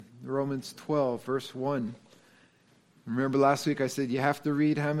Romans 12, verse 1. Remember last week I said you have to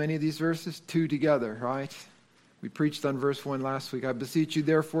read how many of these verses? 2 together, right? We preached on verse 1 last week. I beseech you,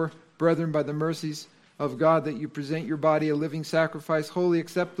 therefore, brethren, by the mercies of God, that you present your body a living sacrifice, wholly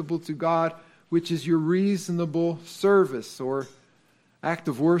acceptable to God, which is your reasonable service or act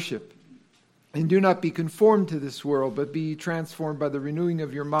of worship. And do not be conformed to this world, but be transformed by the renewing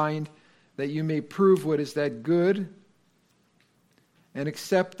of your mind, that you may prove what is that good and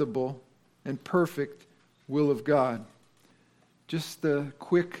acceptable and perfect will of God. Just a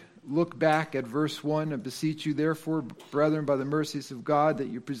quick look back at verse 1. I beseech you, therefore, brethren, by the mercies of God, that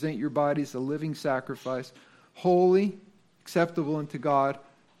you present your bodies a living sacrifice, holy, acceptable unto God,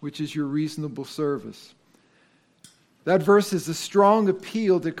 which is your reasonable service. That verse is a strong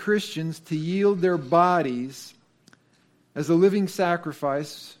appeal to Christians to yield their bodies as a living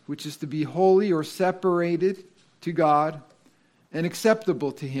sacrifice, which is to be holy or separated to God and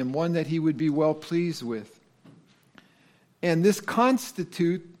acceptable to Him, one that He would be well pleased with. And this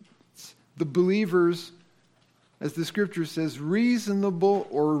constitutes the believer's, as the Scripture says, reasonable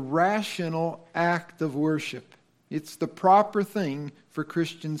or rational act of worship. It's the proper thing for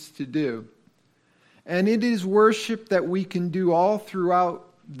Christians to do. And it is worship that we can do all throughout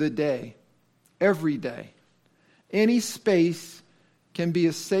the day, every day. Any space can be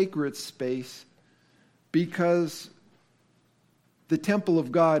a sacred space because the temple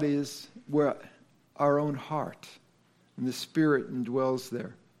of God is where our own heart and the Spirit indwells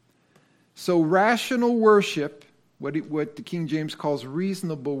there. So rational worship, what the King James calls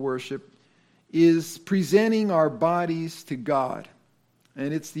reasonable worship, is presenting our bodies to God.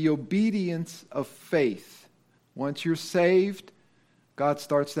 And it's the obedience of faith. Once you're saved, God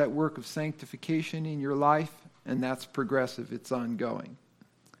starts that work of sanctification in your life, and that's progressive. It's ongoing.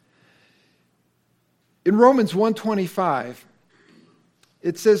 In Romans 1:25,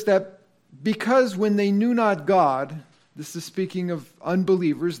 it says that because when they knew not God, this is speaking of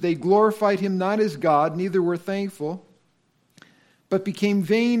unbelievers, they glorified Him not as God, neither were thankful, but became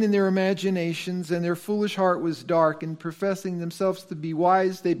vain in their imaginations, and their foolish heart was dark, and professing themselves to be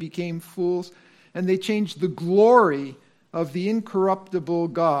wise, they became fools, and they changed the glory of the incorruptible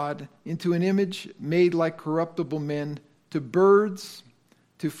God into an image made like corruptible men, to birds,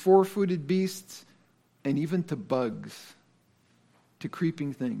 to four-footed beasts, and even to bugs, to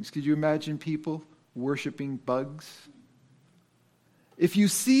creeping things. Could you imagine people worshiping bugs? If you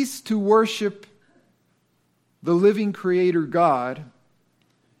cease to worship the living Creator God,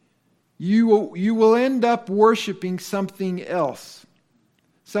 you will end up worshiping something else,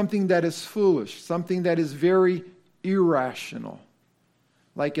 something that is foolish, something that is very irrational,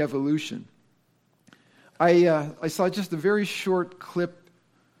 like evolution. I saw just a very short clip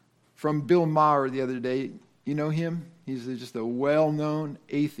from Bill Maher the other day. You know him? He's just a well-known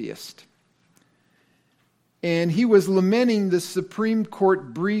atheist. And he was lamenting the Supreme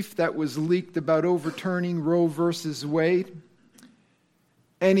Court brief that was leaked about overturning Roe versus Wade.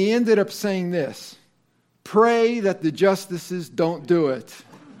 And he ended up saying this: pray that the justices don't do it.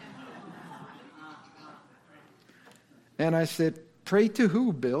 And I said, pray to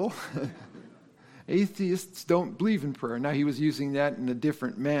who, Bill? Atheists don't believe in prayer. Now, he was using that in a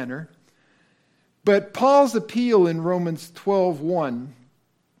different manner. But Paul's appeal in Romans 12:1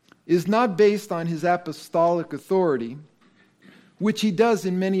 is not based on his apostolic authority, which he does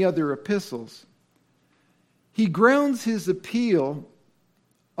in many other epistles. He grounds his appeal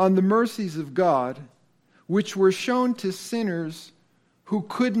on the mercies of God, which were shown to sinners who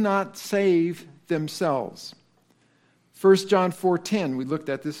could not save themselves. 1 John 4:10, we looked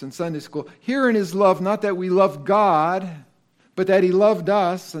at this in Sunday school. Herein is love, not that we love God, but that He loved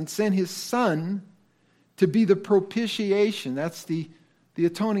us and sent His Son to be the propitiation. That's the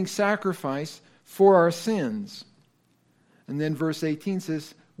atoning sacrifice for our sins. And then verse 18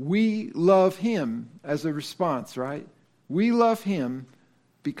 says, we love Him as a response, right? We love Him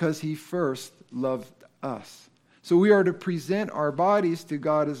because He first loved us. So we are to present our bodies to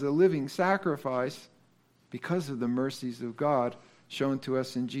God as a living sacrifice because of the mercies of God shown to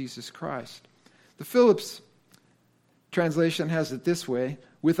us in Jesus Christ. The Phillips translation has it this way: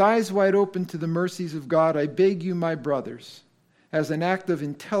 with eyes wide open to the mercies of God, I beg you, my brothers, as an act of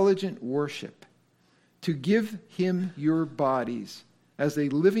intelligent worship, to give Him your bodies as a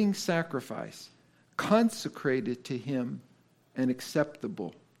living sacrifice, consecrated to Him and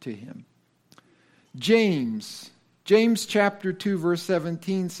acceptable to Him. James chapter 2, verse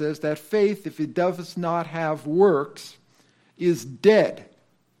 17 says that faith, if it does not have works, is dead,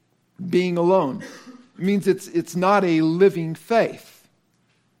 being alone. It means it's not a living faith.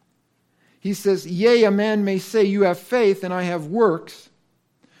 He says, yea, a man may say, you have faith and I have works.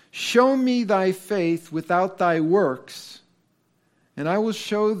 Show me thy faith without thy works, and I will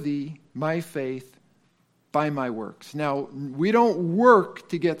show thee my faith by my works. Now, we don't work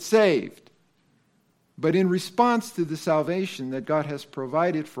to get saved, but in response to the salvation that God has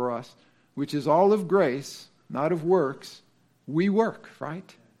provided for us, which is all of grace, not of works, we work,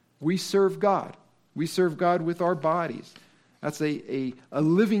 right? We serve God. We serve God with our bodies. That's a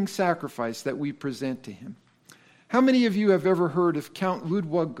living sacrifice that we present to Him. How many of you have ever heard of Count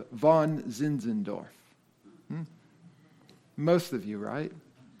Ludwig von Zinzendorf? Most of you, right?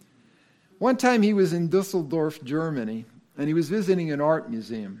 One time he was in Dusseldorf, Germany, and he was visiting an art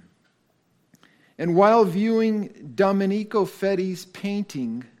museum. And while viewing Domenico Fetti's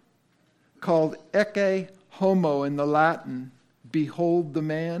painting called Ecce Homo, in the Latin, Behold the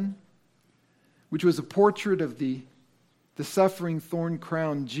Man, which was a portrait of the suffering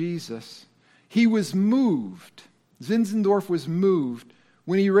thorn-crowned Jesus, he was moved. Zinzendorf was moved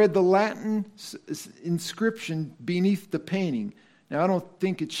when he read the Latin inscription beneath the painting. Now, I don't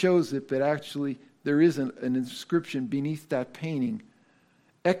think it shows it, but actually there is an inscription beneath that painting.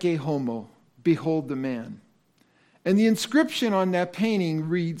 Ecce Homo, behold the man. And the inscription on that painting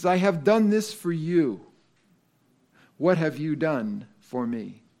reads, I have done this for you. What have you done for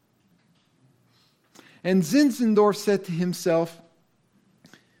me? And Zinzendorf said to himself,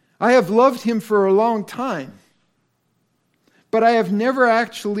 I have loved him for a long time, but I have never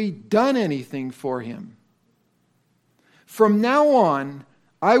actually done anything for him. From now on,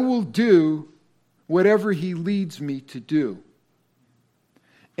 I will do whatever he leads me to do.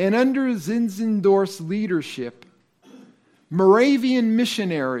 And under Zinzendorf's leadership, Moravian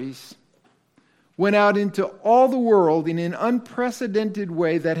missionaries went out into all the world in an unprecedented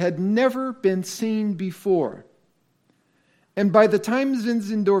way that had never been seen before. And by the time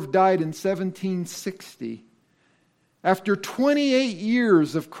Zinzendorf died in 1760, after 28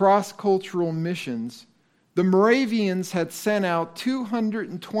 years of cross-cultural missions, the Moravians had sent out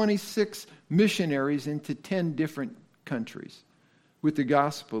 226 missionaries into 10 different countries with the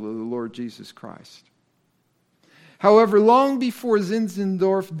gospel of the Lord Jesus Christ. However, long before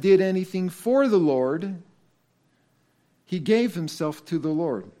Zinzendorf did anything for the Lord, he gave himself to the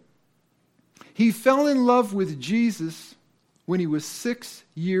Lord. He fell in love with Jesus when he was 6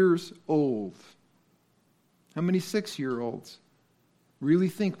 years old. How many 6-year-olds really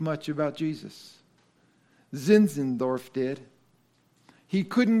think much about Jesus? Zinzendorf did. He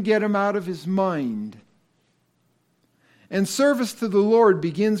couldn't get him out of his mind. And service to the Lord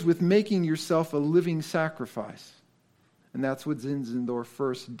begins with making yourself a living sacrifice. And that's what Zinzendorf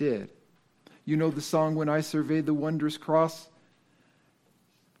first did. You know the song, When I Survey the Wondrous Cross?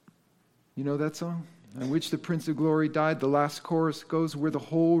 You know that song? On which the Prince of Glory died. The last chorus goes, were the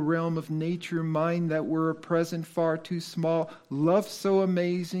whole realm of nature mine, that were a present far too small. Love so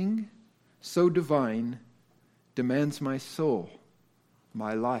amazing, so divine, demands my soul,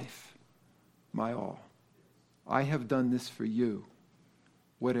 my life, my all. I have done this for you.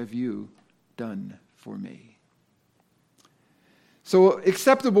 What have you done for me? So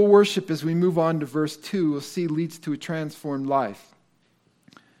acceptable worship, as we move on to verse 2, we'll see leads to a transformed life.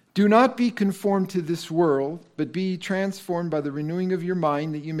 Do not be conformed to this world, but be transformed by the renewing of your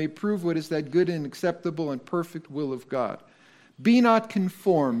mind, that you may prove what is that good and acceptable and perfect will of God. Be not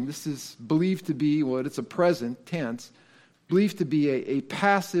conformed. This is believed to be, well, it's a present tense, believed to be a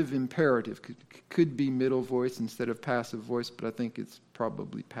passive imperative. Could be middle voice instead of passive voice, but I think it's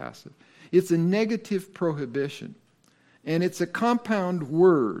probably passive. It's a negative prohibition, and it's a compound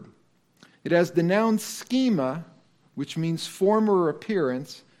word. It has the noun schema, which means form or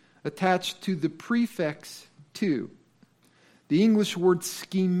appearance, attached to the prefix to. The English word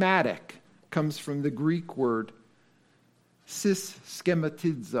schematic comes from the Greek word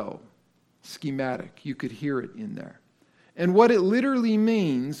schematizo, schematic. You could hear it in there. And what it literally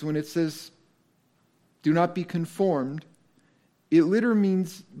means when it says, do not be conformed, it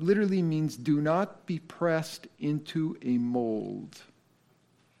literally means do not be pressed into a mold,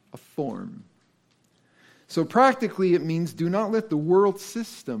 a form. So practically it means do not let the world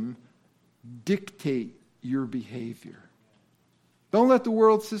system dictate your behavior. Don't let the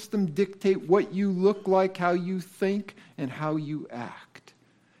world system dictate what you look like, how you think, and how you act.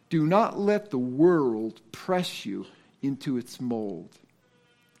 Do not let the world press you into its mold.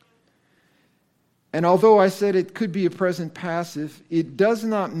 And although I said it could be a present passive, it does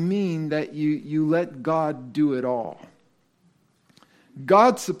not mean that you let God do it all.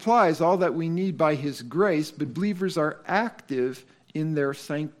 God supplies all that we need by His grace, but believers are active in their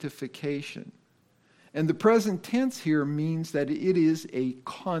sanctification. And the present tense here means that it is a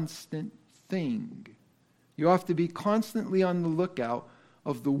constant thing. You have to be constantly on the lookout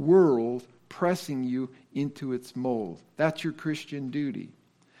of the world pressing you into its mold. That's your Christian duty.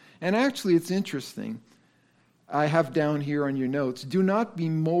 And actually, it's interesting. I have down here on your notes, do not be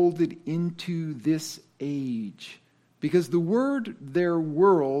molded into this age. Because the word their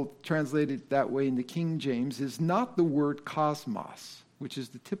world, translated that way in the King James, is not the word cosmos, which is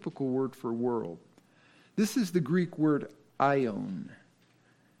the typical word for world. This is the Greek word aion.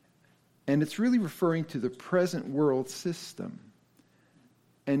 And it's really referring to the present world system.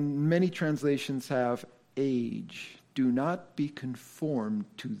 And many translations have age. Do not be conformed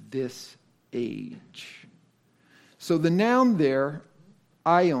to this age. So the noun there,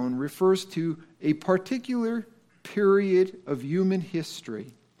 aion, refers to a particular period of human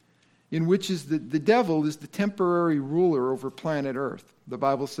history in which the devil is the temporary ruler over planet Earth. The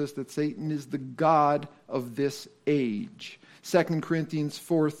Bible says that Satan is the god of this age. 2 Corinthians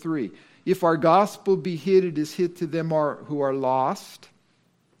 4:3. If our gospel be hid, it is hid to them who are lost,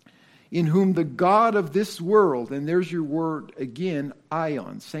 in whom the god of this world, and there's your word again,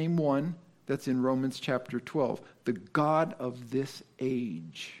 aion, same one that's in Romans chapter 12, the god of this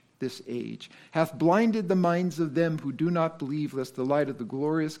age, hath blinded the minds of them who do not believe, lest the light of the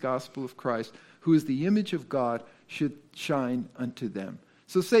glorious gospel of Christ, who is the image of God, should shine unto them.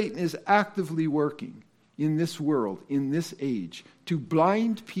 So Satan is actively working in this world, in this age, to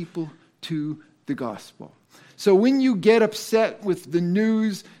blind people to the gospel. So when you get upset with the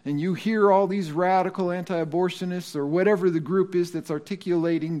news and you hear all these radical anti-abortionists or whatever the group is that's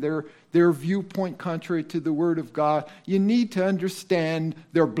articulating their viewpoint contrary to the Word of God, you need to understand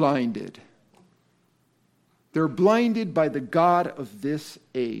they're blinded. They're blinded by the God of this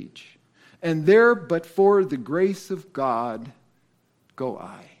age. And there, but for the grace of God, go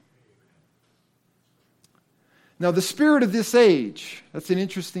I. Now, the spirit of this age, that's an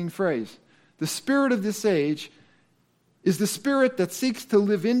interesting phrase. The spirit of this age is the spirit that seeks to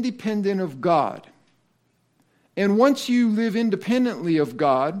live independent of God. And once you live independently of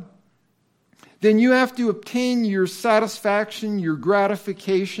God, then you have to obtain your satisfaction, your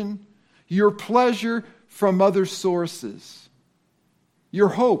gratification, your pleasure from other sources. Your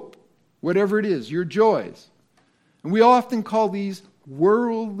hope, whatever it is, your joys. And we often call these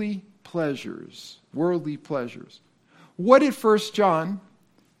worldly pleasures. Worldly pleasures. What did 1 John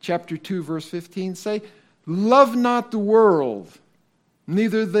chapter 2, verse 15 say? Love not the world,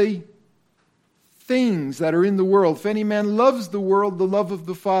 neither the things that are in the world. If any man loves the world, the love of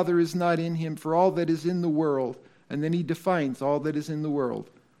the Father is not in him. For all that is in the world, and then he defines all that is in the world.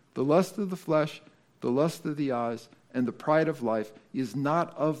 The lust of the flesh, the lust of the eyes, and the pride of life is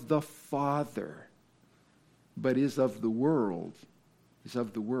not of the Father, but is of the world. Is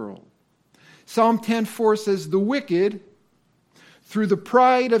of the world. Psalm 10:4 says, the wicked, through the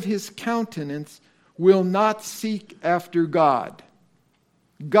pride of his countenance, will not seek after God.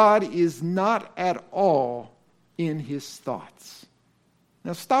 God is not at all in his thoughts.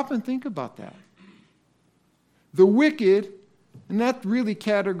 Now stop and think about that. The wicked, and that really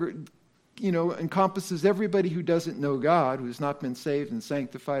encompasses everybody who doesn't know God, who has not been saved and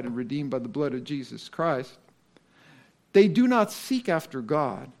sanctified and redeemed by the blood of Jesus Christ. They do not seek after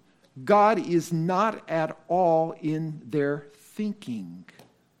God. God is not at all in their thinking,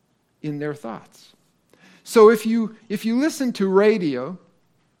 in their thoughts. So if you listen to radio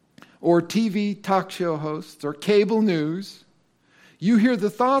or TV talk show hosts or cable news, you hear the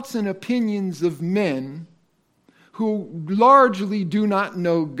thoughts and opinions of men who largely do not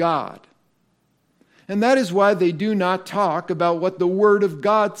know God. And that is why they do not talk about what the Word of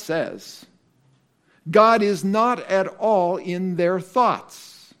God says. God is not at all in their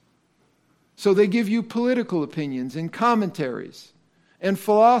thoughts. So they give you political opinions and commentaries and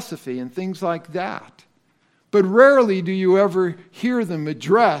philosophy and things like that. But rarely do you ever hear them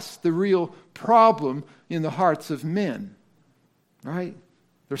address the real problem in the hearts of men. Right?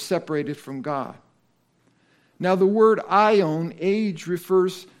 They're separated from God. Now the word aion, age,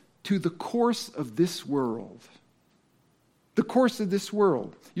 refers to the course of this world. The course of this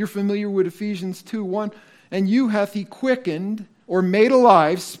world. You're familiar with Ephesians 2:1. And you hath he quickened or made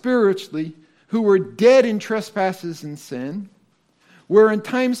alive spiritually, who were dead in trespasses and sin, where in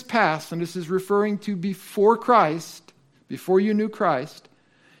times past, and this is referring to before Christ, before you knew Christ,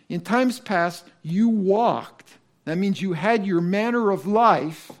 in times past you walked. That means you had your manner of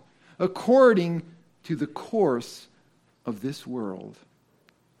life according to the course of this world.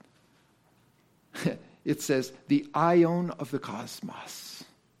 It says, the aion of the cosmos.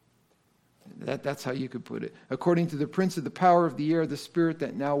 That's how you could put it. According to the prince of the power of the air, the spirit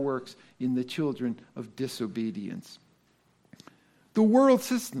that now works in the children of disobedience. The world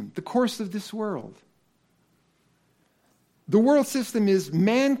system, the course of this world. The world system is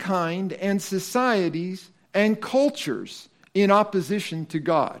mankind and societies and cultures in opposition to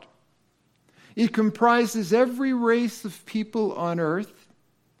God. It comprises every race of people on earth.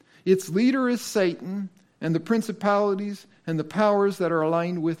 Its leader is Satan and the principalities and the powers that are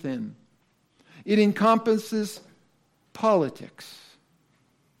aligned within. It encompasses politics,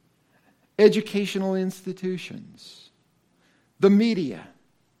 educational institutions, the media,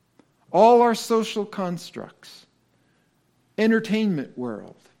 all our social constructs, entertainment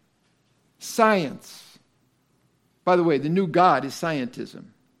world, science. By the way, the new God is scientism.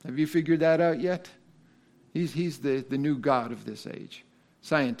 Have you figured that out yet? He's the new God of this age.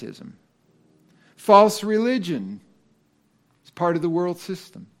 Scientism. False religion is part of the world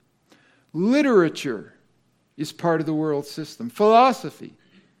system. Literature is part of the world system. Philosophy,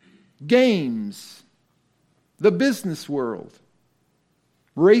 games, the business world,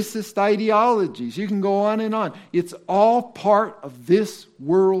 racist ideologies. You can go on and on. It's all part of this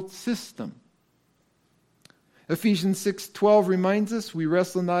world system. Ephesians 6:12 reminds us we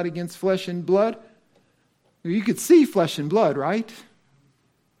wrestle not against flesh and blood. You could see flesh and blood, right?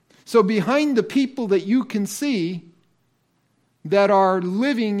 So behind the people that you can see that are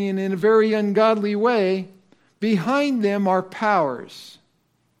living in a very ungodly way, behind them are powers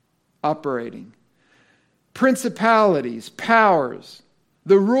operating. Principalities, powers,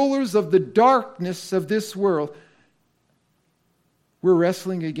 the rulers of the darkness of this world. We're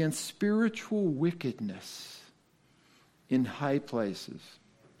wrestling against spiritual wickedness in high places.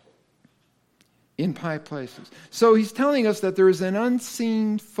 In high places. So he's telling us that there is an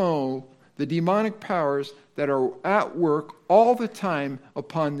unseen foe, the demonic powers that are at work all the time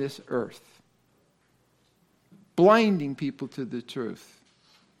upon this earth, blinding people to the truth,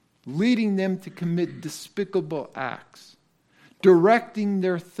 leading them to commit despicable acts, directing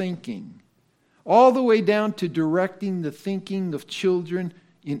their thinking, all the way down to directing the thinking of children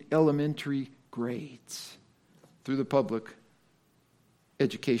in elementary grades through the public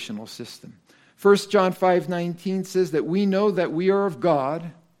educational system. 1 John 5:19 says that we know that we are of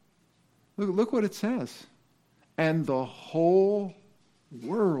God. Look what it says. And the whole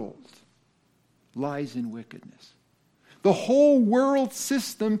world lies in wickedness. The whole world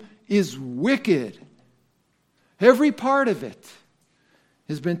system is wicked. Every part of it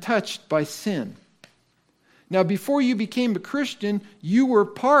has been touched by sin. Now, before you became a Christian, you were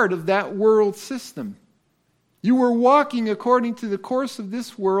part of that world system. You were walking according to the course of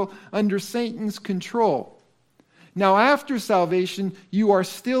this world under Satan's control. Now, after salvation, you are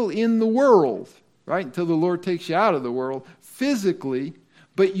still in the world, right? Until the Lord takes you out of the world physically,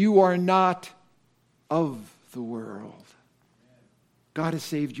 but you are not of the world. God has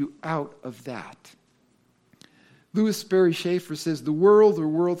saved you out of that. Louis Sperry Schaeffer says the world or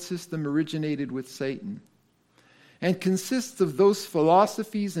world system originated with Satan and consists of those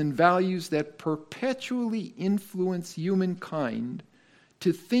philosophies and values that perpetually influence humankind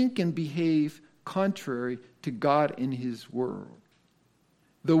to think and behave contrary to God and His world.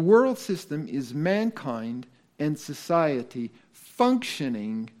 The world system is mankind and society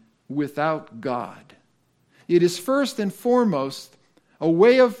functioning without God. It is first and foremost a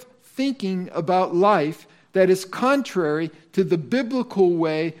way of thinking about life that is contrary to the biblical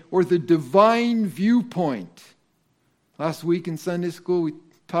way or the divine viewpoint. Last week in Sunday school, we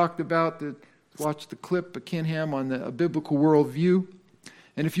talked about, watched the clip of Ken Ham on a biblical worldview.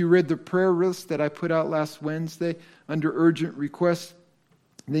 And if you read the prayer list that I put out last Wednesday under urgent requests,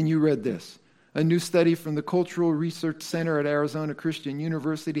 then you read this. A new study from the Cultural Research Center at Arizona Christian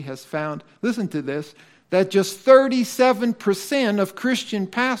University has found, listen to this, that just 37% of Christian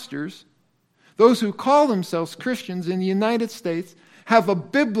pastors, those who call themselves Christians in the United States, have a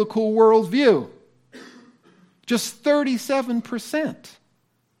biblical worldview. Just 37%.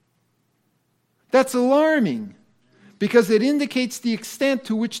 That's alarming because it indicates the extent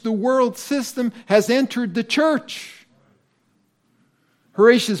to which the world system has entered the church.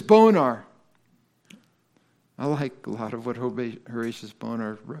 Horatius Bonar. I like a lot of what Horatius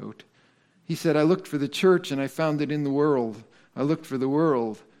Bonar wrote. He said, I looked for the church and I found it in the world. I looked for the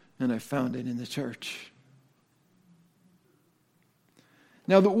world and I found it in the church.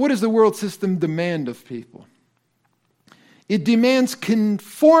 Now, what does the world system demand of people? It demands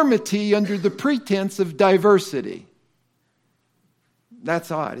conformity under the pretense of diversity.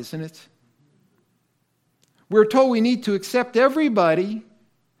 That's odd, isn't it? We're told we need to accept everybody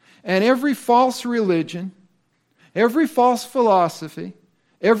and every false religion, every false philosophy,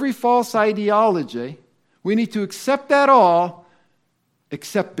 every false ideology. We need to accept that all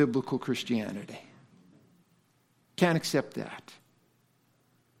except biblical Christianity. Can't accept that.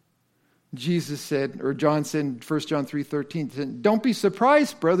 Jesus said, or John said in 1 John 3:13, don't be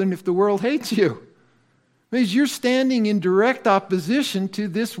surprised, brethren, if the world hates you. Because you're standing in direct opposition to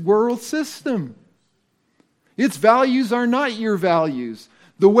this world system. Its values are not your values.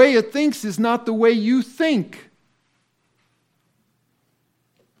 The way it thinks is not the way you think.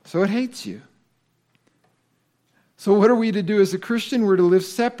 So it hates you. So what are we to do as a Christian? We're to live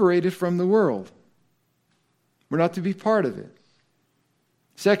separated from the world. We're not to be part of it.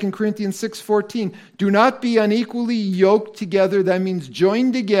 2 Corinthians 6:14, do not be unequally yoked together. That means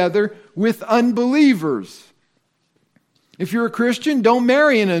joined together with unbelievers. If you're a Christian, don't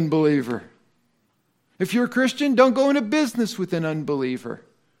marry an unbeliever. If you're a Christian, don't go into business with an unbeliever.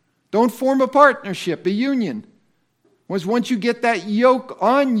 Don't form a partnership, a union. Once you get that yoke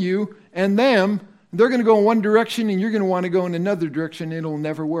on you and them, they're going to go in one direction and you're going to want to go in another direction. It'll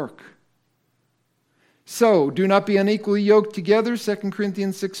never work. So, do not be unequally yoked together, 2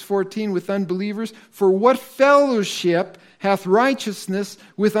 Corinthians 6:14, with unbelievers. For what fellowship hath righteousness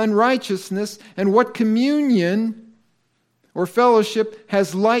with unrighteousness? And what communion or fellowship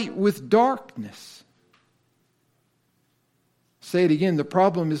has light with darkness? Say it again, the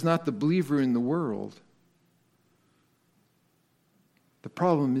problem is not the believer in the world. The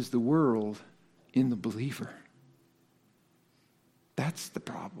problem is the world in the believer. That's the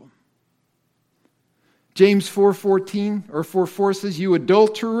problem. James 4:14 or 4:4 says, you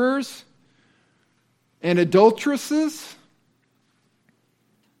adulterers and adulteresses,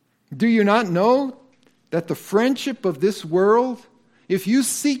 do you not know that the friendship of this world, if you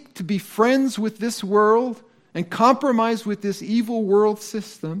seek to be friends with this world and compromise with this evil world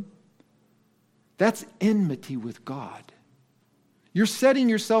system, that's enmity with God. You're setting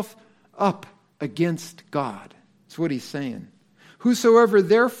yourself up against God. That's what he's saying. Whosoever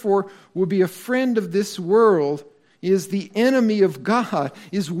therefore will be a friend of this world is the enemy of God,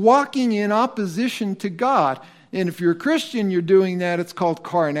 is walking in opposition to God. And if you're a Christian, you're doing that, it's called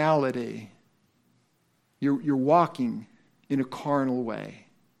carnality. You're walking in a carnal way,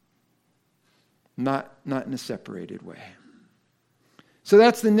 not in a separated way. So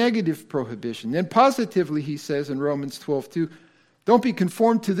that's the negative prohibition. Then positively, he says in Romans 12:2, don't be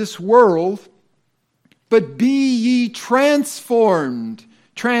conformed to this world, but be ye transformed.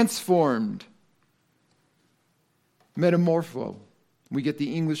 Transformed. Metamorpho. We get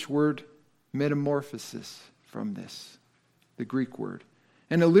the English word metamorphosis from this, the Greek word.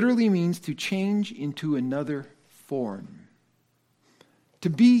 And it literally means to change into another form. To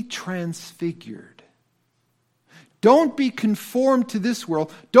be transfigured. Don't be conformed to this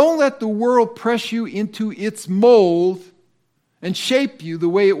world. Don't let the world press you into its mold and shape you the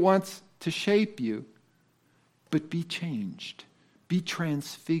way it wants to shape you. But be changed. Be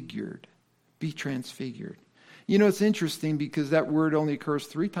transfigured. Be transfigured. You know, it's interesting because that word only occurs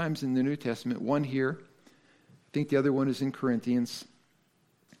 3 times in the New Testament. One here. I think the other one is in Corinthians.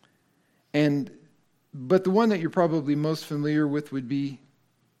 But the one that you're probably most familiar with would be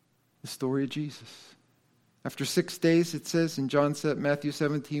the story of Jesus. After 6 days, it says in Matthew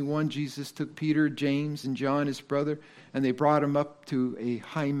 17:1, Jesus took Peter, James, and John, his brother, and they brought him up to a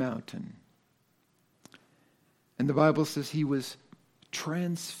high mountain. And the Bible says he was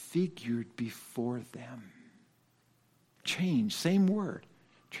transfigured before them. Changed, same word.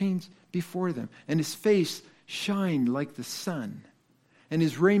 Changed before them. And his face shined like the sun. And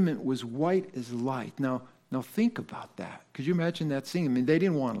his raiment was white as light. Now think about that. Could you imagine that scene? I mean, they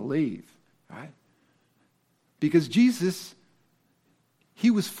didn't want to leave, right? Because Jesus, he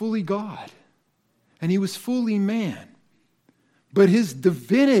was fully God. And he was fully man. But his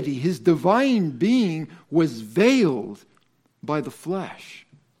divinity, his divine being, was veiled by the flesh.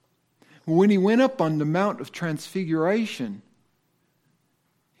 When he went up on the Mount of Transfiguration,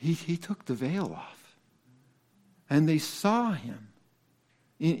 he took the veil off. And they saw him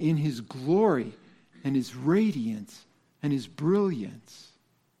in his glory and his radiance and his brilliance.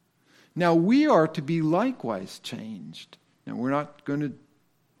 Now we are to be likewise changed. Now we're not going to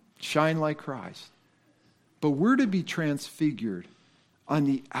shine like Christ. But we're to be transfigured on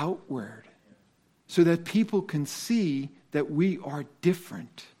the outward so that people can see that we are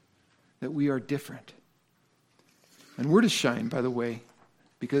different. That we are different. And we're to shine, by the way,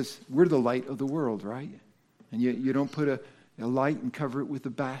 because we're the light of the world, right? And you don't put a light and cover it with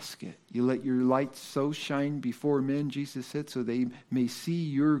a basket. You let your light so shine before men, Jesus said, so they may see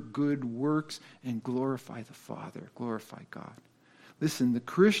your good works and glorify the Father, glorify God. Listen, the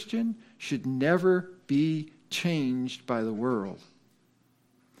Christian should never be changed by the world.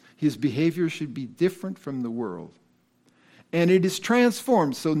 His behavior should be different from the world. and it is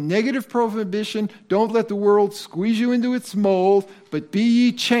transformed. So negative prohibition, don't let the world squeeze you into its mold, but be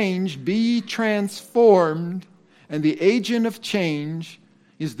ye changed, be ye transformed. And the agent of change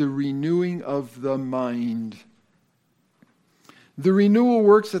is the renewing of the mind. The renewal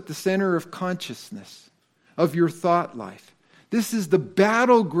works at the center of consciousness, of your thought life. This is the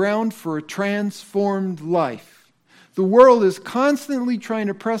battleground for a transformed life. The world is constantly trying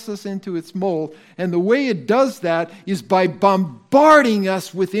to press us into its mold, and the way it does that is by bombarding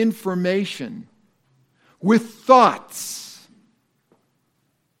us with information, with thoughts,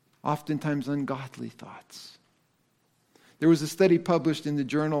 oftentimes ungodly thoughts. There was a study published in the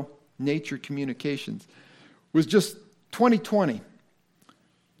journal Nature Communications. It was just 2020,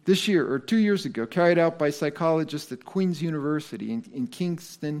 this year or 2 years ago, carried out by psychologists at Queen's University in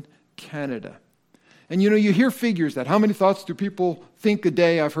Kingston, Canada. And you hear figures that how many thoughts do people think a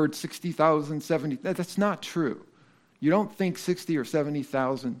day? I've heard 60,000, 70,000. That's not true. You don't think 60 or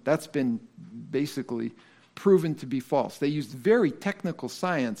 70,000. That's been basically proven to be false. They used very technical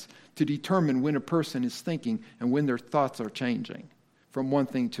science to determine when a person is thinking and when their thoughts are changing from one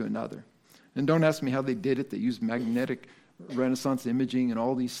thing to another. And don't ask me how they did it. They used magnetic resonance imaging and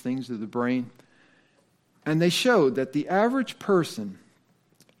all these things of the brain. And they showed that the average person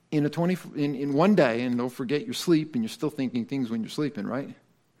in one day, and don't forget your sleep, and you're still thinking things when you're sleeping, right? You're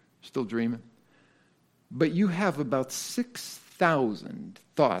still dreaming. But you have about 6,000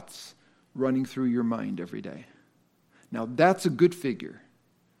 thoughts running through your mind every day. Now, that's a good figure.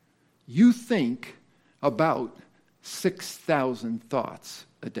 You think about 6,000 thoughts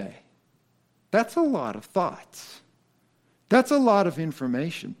a day. That's a lot of thoughts. That's a lot of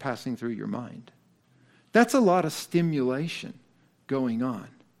information passing through your mind. That's a lot of stimulation going on.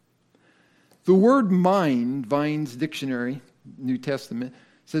 The word mind, Vine's Dictionary, New Testament,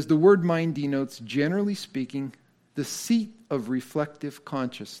 says the word mind denotes, generally speaking, the seat of reflective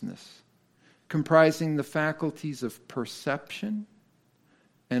consciousness, comprising the faculties of perception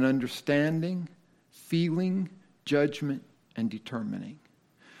and understanding, feeling, judgment, and determining.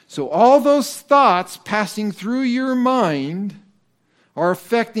 So all those thoughts passing through your mind are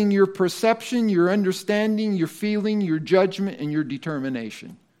affecting your perception, your understanding, your feeling, your judgment, and your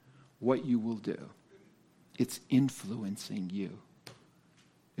determination. What you will do. It's influencing you.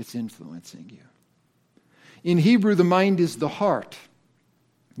 It's influencing you. In Hebrew, the mind is the heart.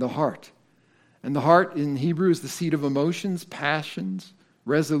 The heart. And the heart in Hebrew is the seat of emotions, passions,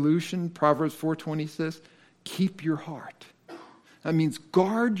 resolution. Proverbs 4:20 says, keep your heart. That means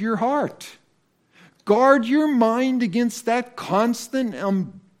guard your heart. Guard your mind against that constant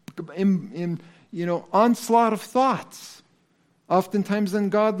onslaught of thoughts. Oftentimes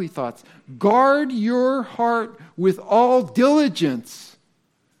ungodly thoughts. Guard your heart with all diligence.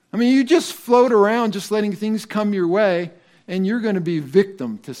 I mean, you just float around just letting things come your way, and you're going to be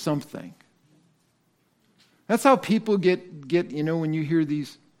victim to something. That's how people get when you hear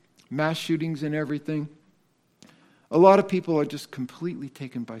these mass shootings and everything. A lot of people are just completely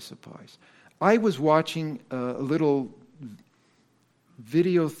taken by surprise. I was watching a little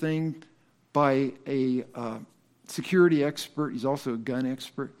video thing by a security expert. He's also a gun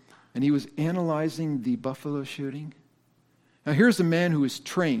expert. And he was analyzing the Buffalo shooting. Now here's a man who is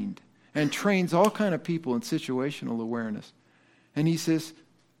trained and trains all kind of people in situational awareness. And he says,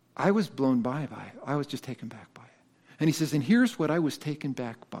 I was blown by it. I was just taken back by it. And he says, and here's what I was taken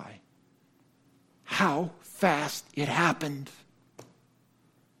back by. How fast it happened.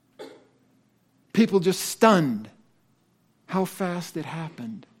 People just stunned. How fast it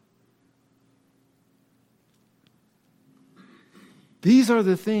happened. These are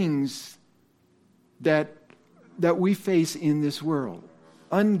the things that we face in this world.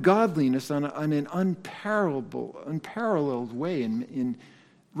 Ungodliness on an unparalleled way in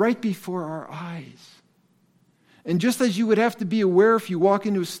right before our eyes. And just as you would have to be aware if you walk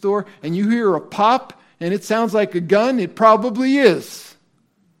into a store and you hear a pop and it sounds like a gun, it probably is.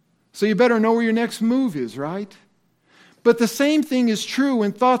 So you better know where your next move is, right? But the same thing is true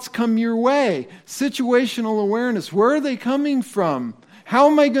when thoughts come your way. Situational awareness. Where are they coming from? How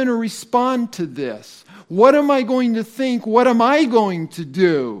am I going to respond to this? What am I going to think? What am I going to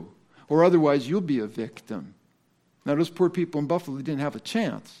do? Or otherwise, you'll be a victim. Now, those poor people in Buffalo didn't have a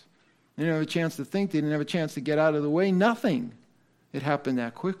chance. They didn't have a chance to think. They didn't have a chance to get out of the way. Nothing. It happened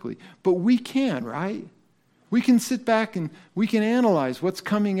that quickly. But we can, right? We can sit back and we can analyze what's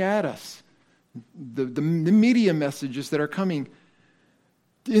coming at us. The media messages that are coming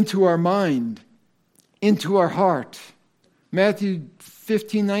into our mind, into our heart. Matthew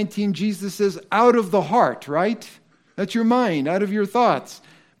 15:19, Jesus says, out of the heart, right? That's your mind, out of your thoughts.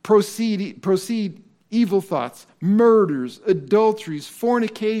 Proceed evil thoughts, murders, adulteries,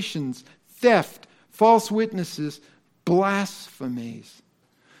 fornications, theft, false witnesses, blasphemies.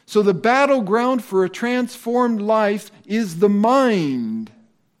 So the battleground for a transformed life is the mind.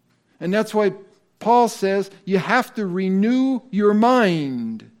 And that's why Paul says you have to renew your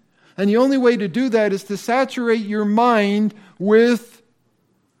mind. And the only way to do that is to saturate your mind with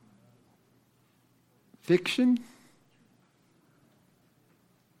fiction,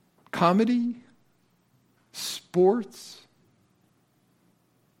 comedy, sports,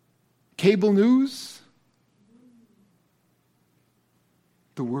 cable news,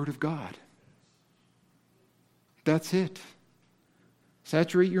 the Word of God. That's it.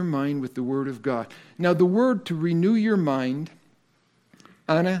 Saturate your mind with the Word of God. Now, the word to renew your mind,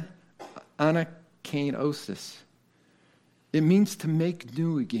 anakainosis, it means to make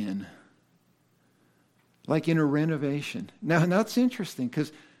new again, like in a renovation. Now, that's interesting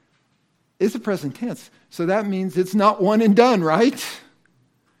because it's a present tense. So that means it's not one and done, right?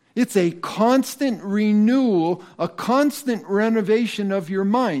 It's a constant renewal, a constant renovation of your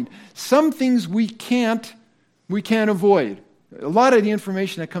mind. Some things we can't avoid. A lot of the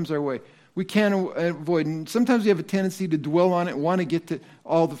information that comes our way, we can't avoid. And sometimes we have a tendency to dwell on it, want to get to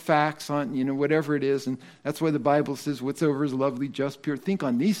all the facts on, whatever it is. And that's why the Bible says, whatsoever is lovely, just, pure. Think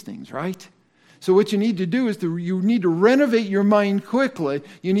on these things, right? So what you need to do is you need to renovate your mind quickly.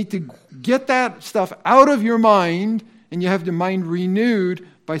 You need to get that stuff out of your mind, and you have the mind renewed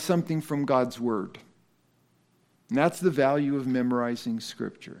by something from God's Word. And that's the value of memorizing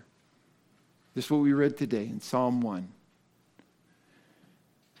Scripture. This is what we read today in Psalm 1.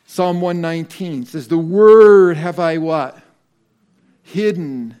 Psalm 119 says, the Word have I what?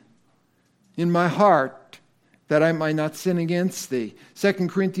 Hidden in my heart, that I might not sin against thee. 2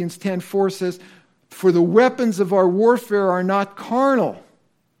 Corinthians 10:4 says, for the weapons of our warfare are not carnal,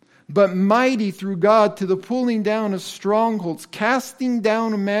 but mighty through God to the pulling down of strongholds, casting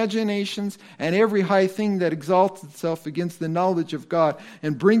down imaginations and every high thing that exalts itself against the knowledge of God,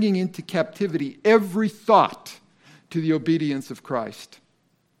 and bringing into captivity every thought to the obedience of Christ.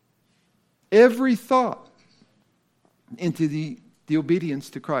 Every thought into the obedience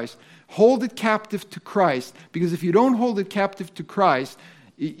to Christ. Hold it captive to Christ, because if you don't hold it captive to Christ,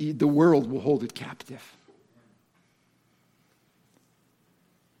 the world will hold it captive.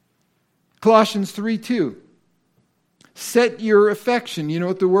 Colossians 3:2. Set your affection. You know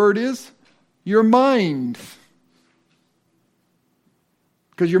what the word is? Your mind.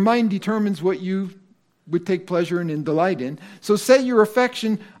 Because your mind determines what you would take pleasure in and delight in. So set your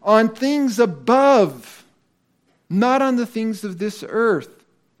affection on things above, not on the things of this earth,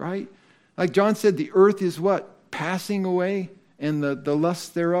 right? Like John said, the earth is what? Passing away, and the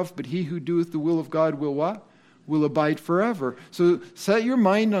lust thereof, but he who doeth the will of God will what? Will abide forever. So set your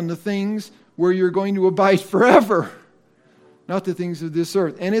mind on the things where you're going to abide forever, not the things of this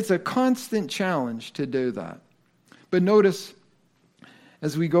earth. And it's a constant challenge to do that. But notice,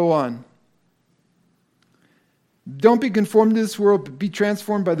 as we go on, don't be conformed to this world, but be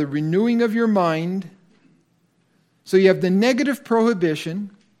transformed by the renewing of your mind. So you have the negative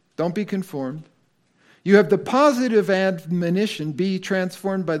prohibition, don't be conformed. You have the positive admonition, be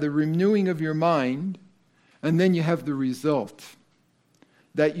transformed by the renewing of your mind. And then you have the result,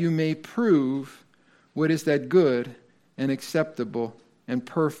 that you may prove what is that good and acceptable and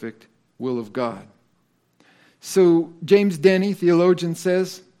perfect will of God. So James Denney, theologian,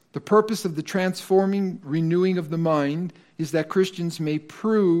 says, the purpose of the transforming, renewing of the mind is that Christians may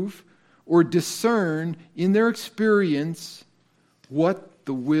prove or discern in their experience what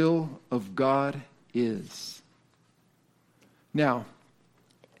the will of God is. Now,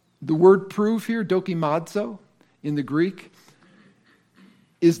 the word prove here, dokimazo, in the Greek,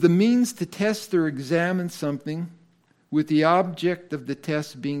 is the means to test or examine something, with the object of the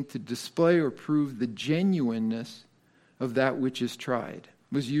test being to display or prove the genuineness of that which is tried.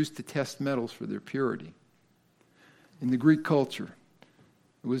 It was used to test metals for their purity. In the Greek culture,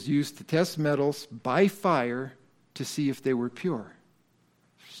 it was used to test metals by fire to see if they were pure,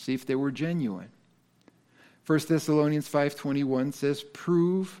 see if they were genuine. 1 Thessalonians 5:21 says,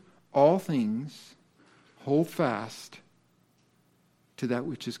 prove all things, hold fast to that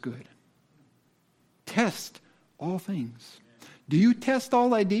which is good. Test all things. Do you test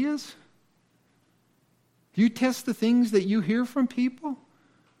all ideas? Do you test the things that you hear from people?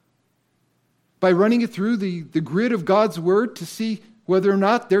 By running it through the grid of God's Word to see whether or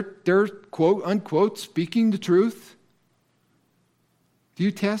not they're quote unquote speaking the truth? Do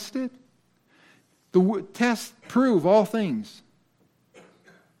you test it? The test, prove all things.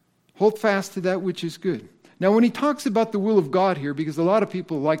 Hold fast to that which is good. Now, when he talks about the will of God here, because a lot of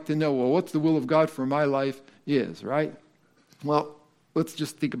people like to know, well, what's the will of God for my life is, right? Well, let's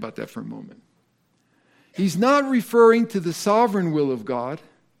just think about that for a moment. He's not referring to the sovereign will of God,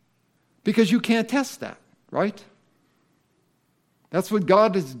 because you can't test that, right? That's what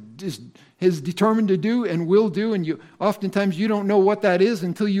God is determined to do and will do, and oftentimes you don't know what that is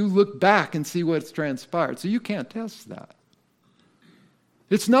until you look back and see what's transpired. So you can't test that.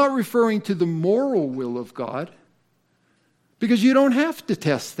 It's not referring to the moral will of God, because you don't have to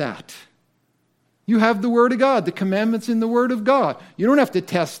test that. You have the Word of God, the commandments in the Word of God. You don't have to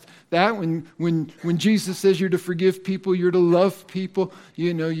test that when Jesus says you're to forgive people, you're to love people,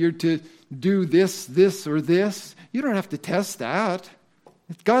 you're to do this, or this. You don't have to test that.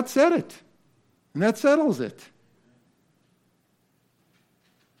 God said it, and that settles it.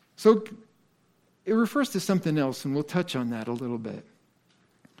 So it refers to something else, and we'll touch on that a little bit.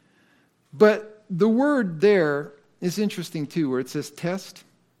 But the word there is interesting too, where it says test,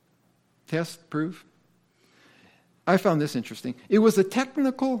 prove. I found this interesting. It was a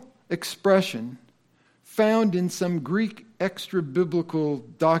technical expression found in some Greek extra-biblical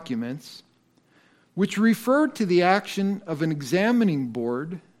documents, which referred to the action of an examining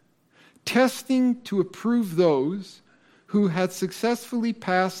board testing to approve those who had successfully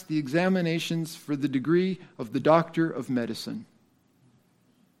passed the examinations for the degree of the Doctor of Medicine.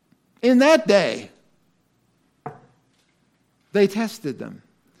 In that day, they tested them.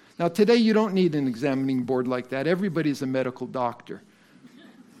 Now, today you don't need an examining board like that. Everybody's a medical doctor.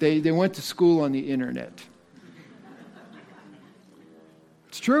 They went to school on the internet.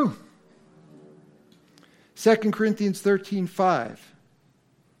 It's true. 2 Corinthians 13:5.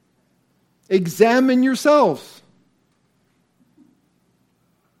 Examine yourselves.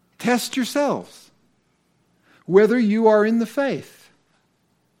 Test yourselves whether you are in the faith.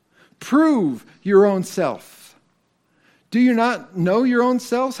 Prove your own self. Do you not know your own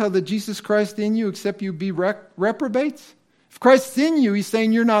selves, how that Jesus Christ in you, except you be reprobates? If Christ's in you, he's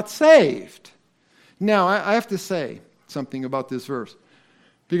saying you're not saved. Now, I have to say something about this verse,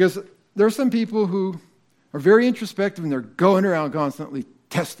 because there are some people who are very introspective and they're going around constantly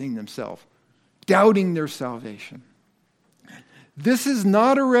testing themselves, doubting their salvation. This is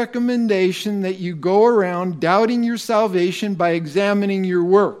not a recommendation that you go around doubting your salvation by examining your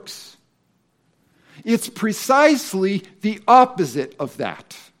works. It's precisely the opposite of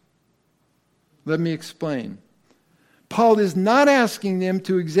that. Let me explain. Paul is not asking them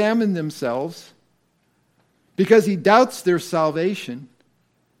to examine themselves because he doubts their salvation,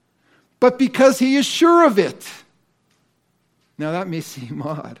 but because he is sure of it. Now that may seem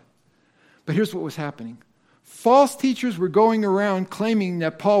odd, but here's what was happening. False teachers were going around claiming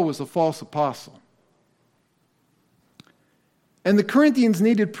that Paul was a false apostle. And the Corinthians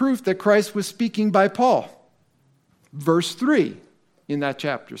needed proof that Christ was speaking by Paul. Verse 3 in that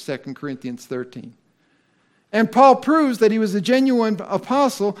chapter, 2 Corinthians 13. And Paul proves that he was a genuine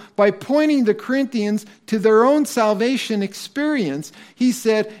apostle by pointing the Corinthians to their own salvation experience. He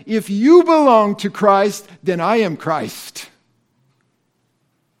said, if you belong to Christ, then I am Christ.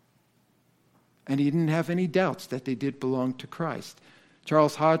 And he didn't have any doubts that they did belong to Christ.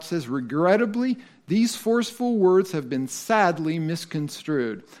 Charles Hodge says, regrettably, these forceful words have been sadly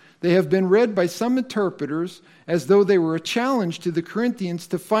misconstrued. They have been read by some interpreters as though they were a challenge to the Corinthians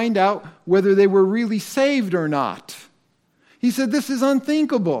to find out whether they were really saved or not. He said, this is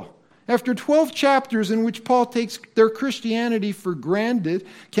unthinkable. After 12 chapters in which Paul takes their Christianity for granted,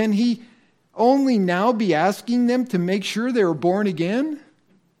 can he only now be asking them to make sure they are born again?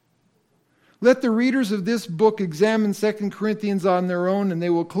 Let the readers of this book examine 2 Corinthians on their own, and they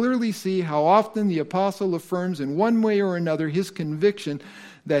will clearly see how often the apostle affirms in one way or another his conviction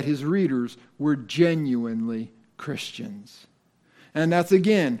that his readers were genuinely Christians. And that's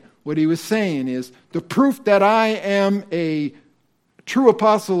again, what he was saying is, the proof that I am a true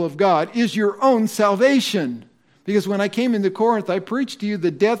apostle of God is your own salvation. Because when I came into Corinth, I preached to you the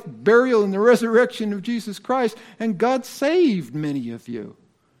death, burial, and the resurrection of Jesus Christ, and God saved many of you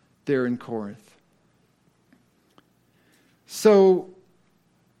there in Corinth. So,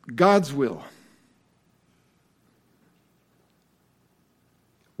 God's will.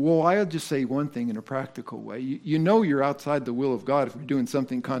 Well, I'll just say one thing in a practical way. You know you're outside the will of God if you're doing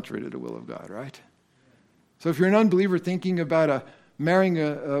something contrary to the will of God, right? So if you're an unbeliever thinking about marrying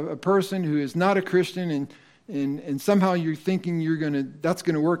a person who is not a Christian and somehow you're thinking that's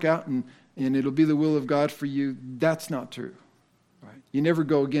going to work out and it'll be the will of God for you, that's not true. You never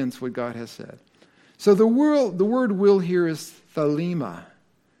go against what God has said. So the word will here is thelema.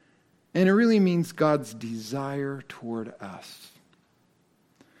 And it really means God's desire toward us.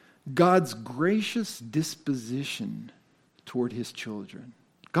 God's gracious disposition toward his children.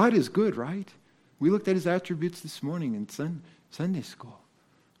 God is good, right? We looked at his attributes this morning in Sunday school.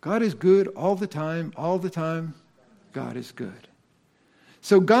 God is good all the time, all the time. God is good.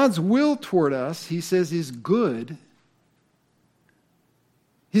 So God's will toward us, he says, is good.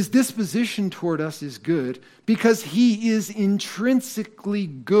 His disposition toward us is good because he is intrinsically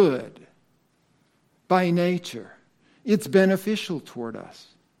good by nature. It's beneficial toward us.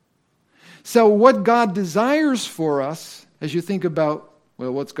 So what God desires for us, as you think about,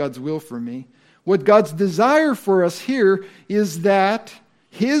 well, what's God's will for me? What God's desire for us here is that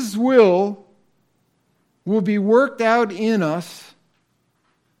his will be worked out in us.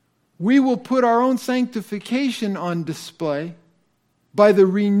 We will put our own sanctification on display by the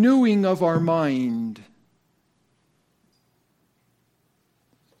renewing of our mind.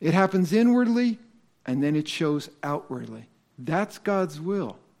 It happens inwardly, and then it shows outwardly. That's God's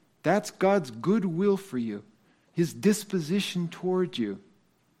will. That's God's good will for you, his disposition toward you,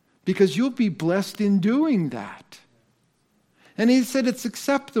 because you'll be blessed in doing that. And he said it's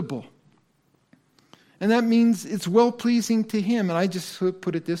acceptable. And that means it's well-pleasing to him. And I just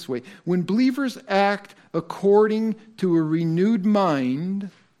put it this way. When believers act according to a renewed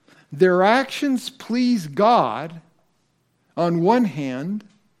mind, their actions please God on one hand,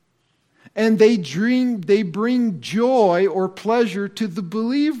 and they bring joy or pleasure to the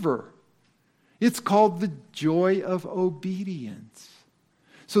believer. It's called the joy of obedience.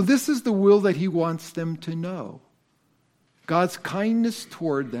 So this is the will that he wants them to know. God's kindness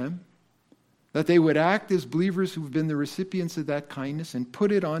toward them, that they would act as believers who've been the recipients of that kindness and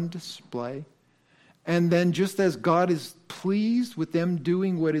put it on display. And then just as God is pleased with them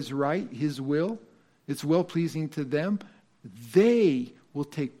doing what is right, his will, it's well-pleasing to them, they will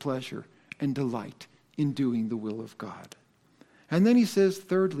take pleasure and delight in doing the will of God. And then he says,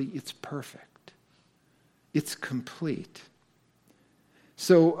 thirdly, it's perfect. It's complete.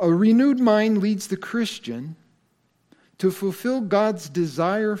 So a renewed mind leads the Christian to fulfill God's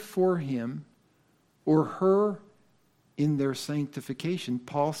desire for him or her in their sanctification.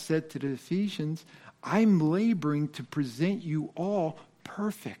 Paul said to the Ephesians, I'm laboring to present you all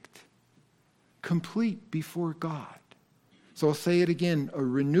perfect, complete before God. So I'll say it again. A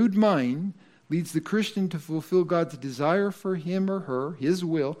renewed mind leads the Christian to fulfill God's desire for him or her, his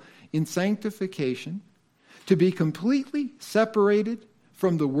will, in sanctification, to be completely separated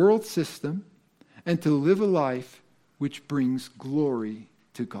from the world system and to live a life which brings glory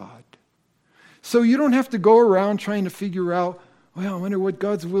to God. So you don't have to go around trying to figure out, well, I wonder what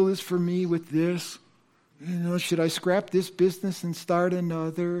God's will is for me with this. Should I scrap this business and start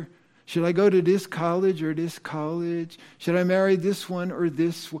another? Should I go to this college or this college? Should I marry this one or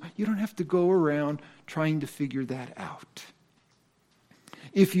this one? You don't have to go around trying to figure that out.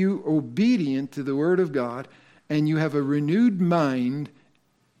 If you're obedient to the Word of God and you have a renewed mind,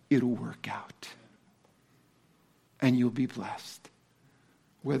 it'll work out. And you'll be blessed.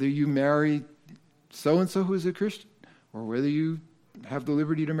 Whether you marry so-and-so who is a Christian, or whether you have the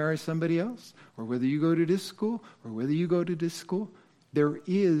liberty to marry somebody else, or whether you go to this school, or whether you go to this school, there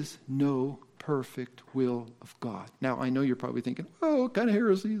is no perfect will of God. Now, I know you're probably thinking, oh, what kind of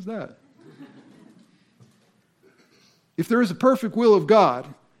heresy is that? If there is a perfect will of God,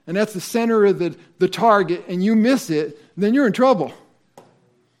 and that's the center of the target, and you miss it, then you're in trouble.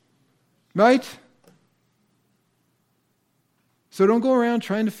 Right? So don't go around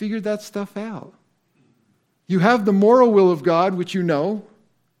trying to figure that stuff out. You have the moral will of God, which you know.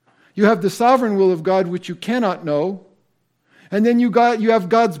 You have the sovereign will of God, which you cannot know. And then you have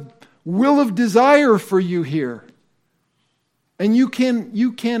God's will of desire for you here. And you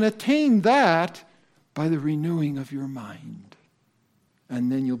can attain that by the renewing of your mind. And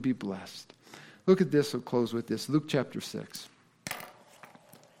then you'll be blessed. Look at this. I'll close with this. Luke chapter 6.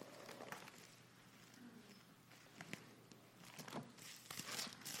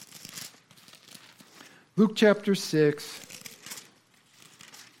 Luke chapter 6.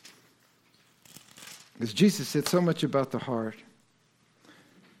 Because Jesus said so much about the heart.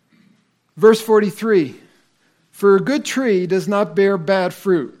 Verse 43. For a good tree does not bear bad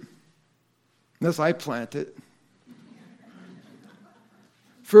fruit, unless I plant it.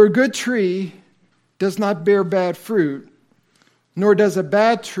 For a good tree does not bear bad fruit, nor does a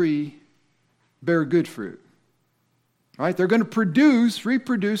bad tree bear good fruit. Right? They're going to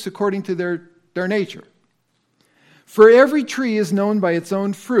reproduce according to their nature. For every tree is known by its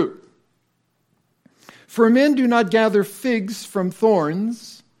own fruit. For men do not gather figs from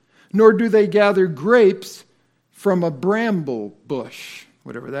thorns, nor do they gather grapes from a bramble bush,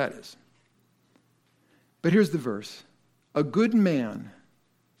 whatever that is. But here's the verse. A good man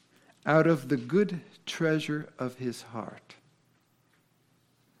out of the good treasure of his heart,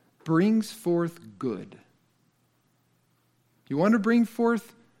 brings forth good. You want to bring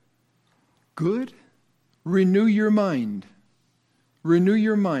forth good? Renew your mind. Renew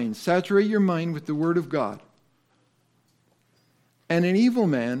your mind. Saturate your mind with the Word of God. And an evil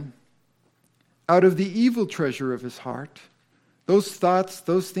man, out of the evil treasure of his heart, those thoughts,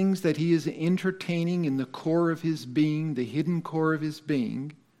 those things that he is entertaining in the core of his being, the hidden core of his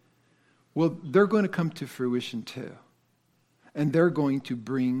being, well, they're going to come to fruition too. And they're going to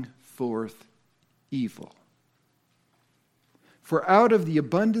bring forth evil. For out of the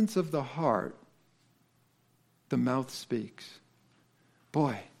abundance of the heart, the mouth speaks.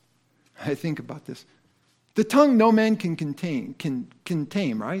 Boy, I think about this. The tongue no man can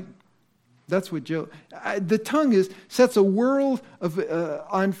tame, right? That's what Job. The tongue sets a world of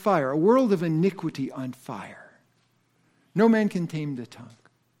on fire, a world of iniquity on fire. No man can tame the tongue.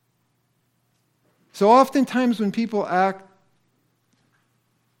 So oftentimes when people act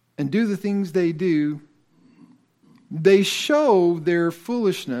and do the things they do, they show their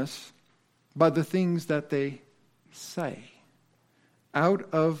foolishness by the things that they say.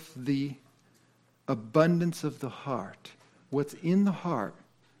 Out of the abundance of the heart, what's in the heart,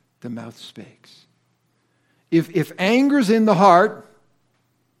 the mouth speaks. If anger's in the heart,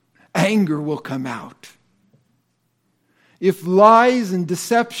 anger will come out. If lies and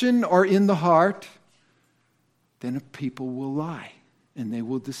deception are in the heart, then people will lie and they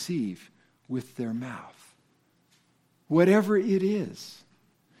will deceive with their mouth. Whatever it is.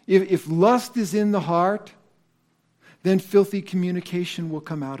 If lust is in the heart, then filthy communication will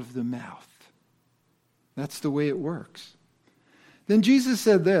come out of the mouth. That's the way it works. Then Jesus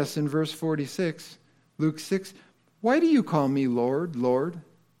said this in verse 46, Luke 6, "Why do you call me Lord, Lord,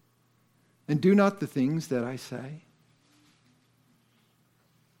 and do not the things that I say?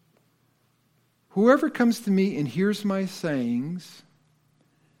 Whoever comes to me and hears my sayings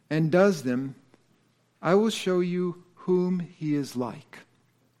and does them, I will show you whom he is like."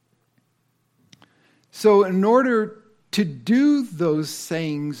 So in order to do those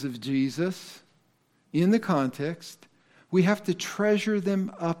sayings of Jesus in the context, we have to treasure them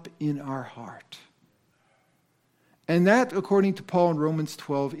up in our heart. And that, according to Paul in Romans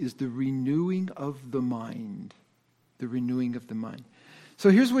 12, is the renewing of the mind. The renewing of the mind. So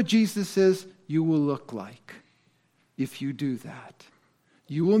here's what Jesus says you will look like if you do that.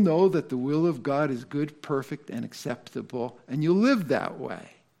 You will know that the will of God is good, perfect, and acceptable, and you'll live that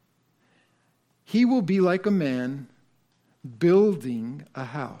way. He will be like a man building a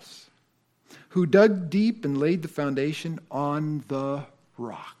house who dug deep and laid the foundation on the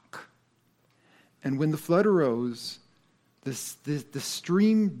rock. And when the flood arose, the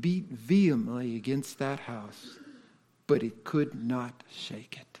stream beat vehemently against that house, but it could not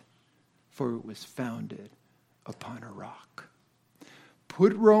shake it, for it was founded upon a rock.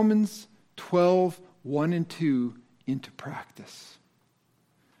 Put Romans 12, 1 and 2 into practice,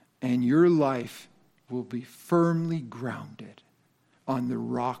 and your life will be firmly grounded on the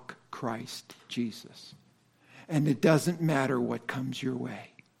rock Christ Jesus. And it doesn't matter what comes your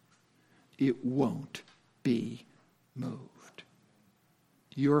way. It won't be moved.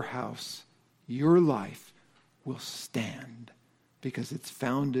 Your house, your life will stand because it's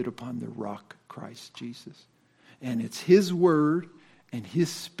founded upon the rock Christ Jesus. And it's His Word and His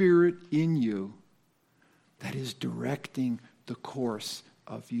Spirit in you that is directing the course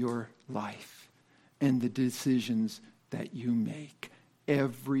of your life and the decisions that you make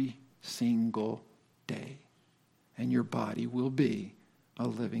every single day. And your body will be a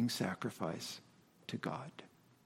living sacrifice to God.